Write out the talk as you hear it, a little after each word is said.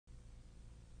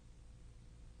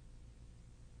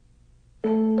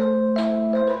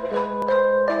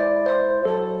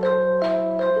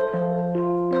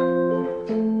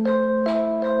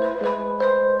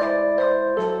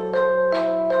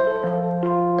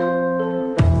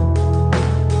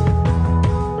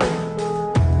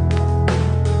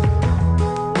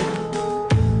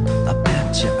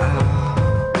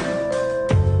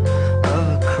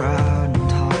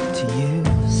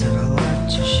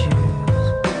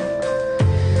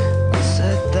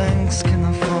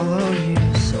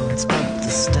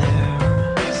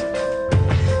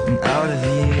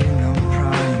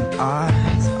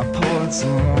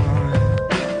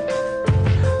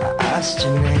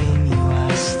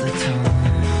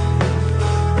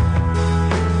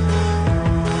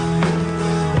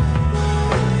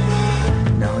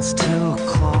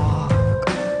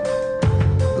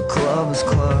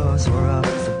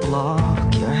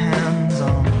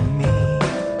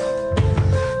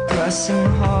pressing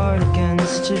hard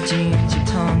against your jeans, your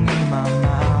tongue in my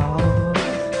mouth,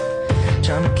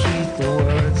 trying to keep the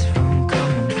words from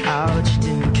coming out. You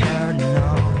didn't care to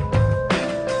know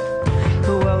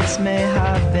who else may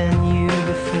have been you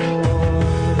before.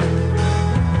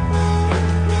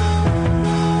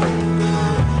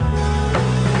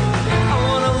 I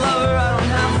want a lover I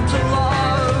don't have to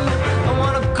love. I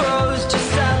want a girl who's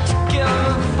just out to give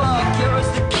a fuck. There was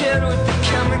the kid with the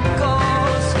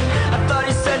chemicals. I thought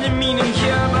he said to meet him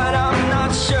here, but I'm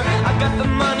not sure. I got the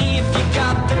money if you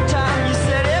got the time. You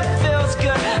said it feels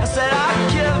good. I said I'll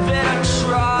give it a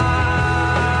try.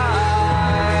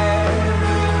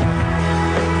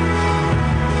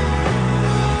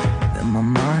 Then my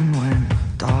mind went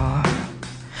dark.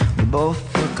 We both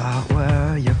forgot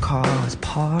where your car was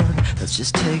parked. Let's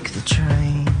just take the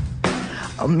train.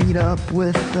 I'll meet up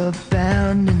with the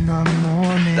band in the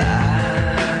morning.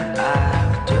 Bad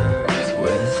actors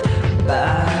with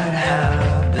bad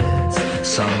habits.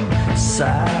 Some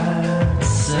sad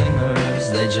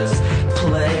singers, they just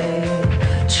play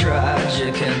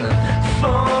tragic. And the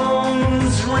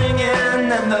phone's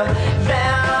ringing and the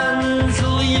band's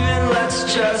leaving. Let's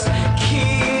just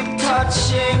keep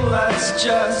touching. Let's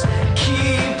just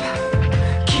keep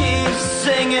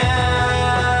singing.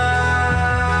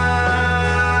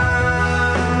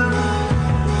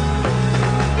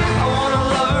 I want a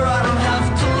lover I don't have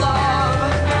to love.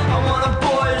 I want a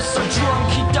boy who's so drunk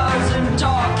he doesn't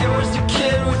talk. It was the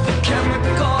kid with the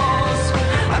chemicals.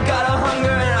 I got a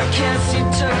hunger and I can't seem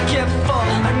to get full.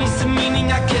 I need some meaning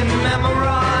I can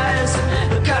memorize.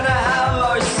 The kind I have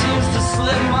always seems to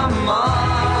slip my mind.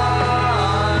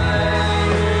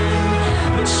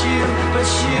 But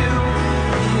you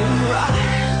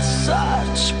write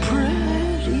such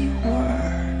pretty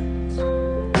words.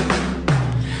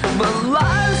 But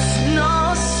life's no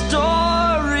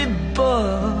storybook.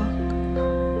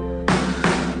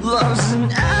 Love's an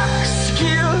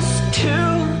excuse to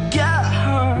get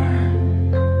hurt.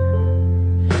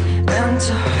 And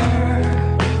to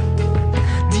hurt,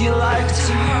 do you like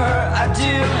to hurt? I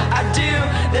do,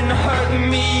 then hurt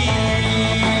me.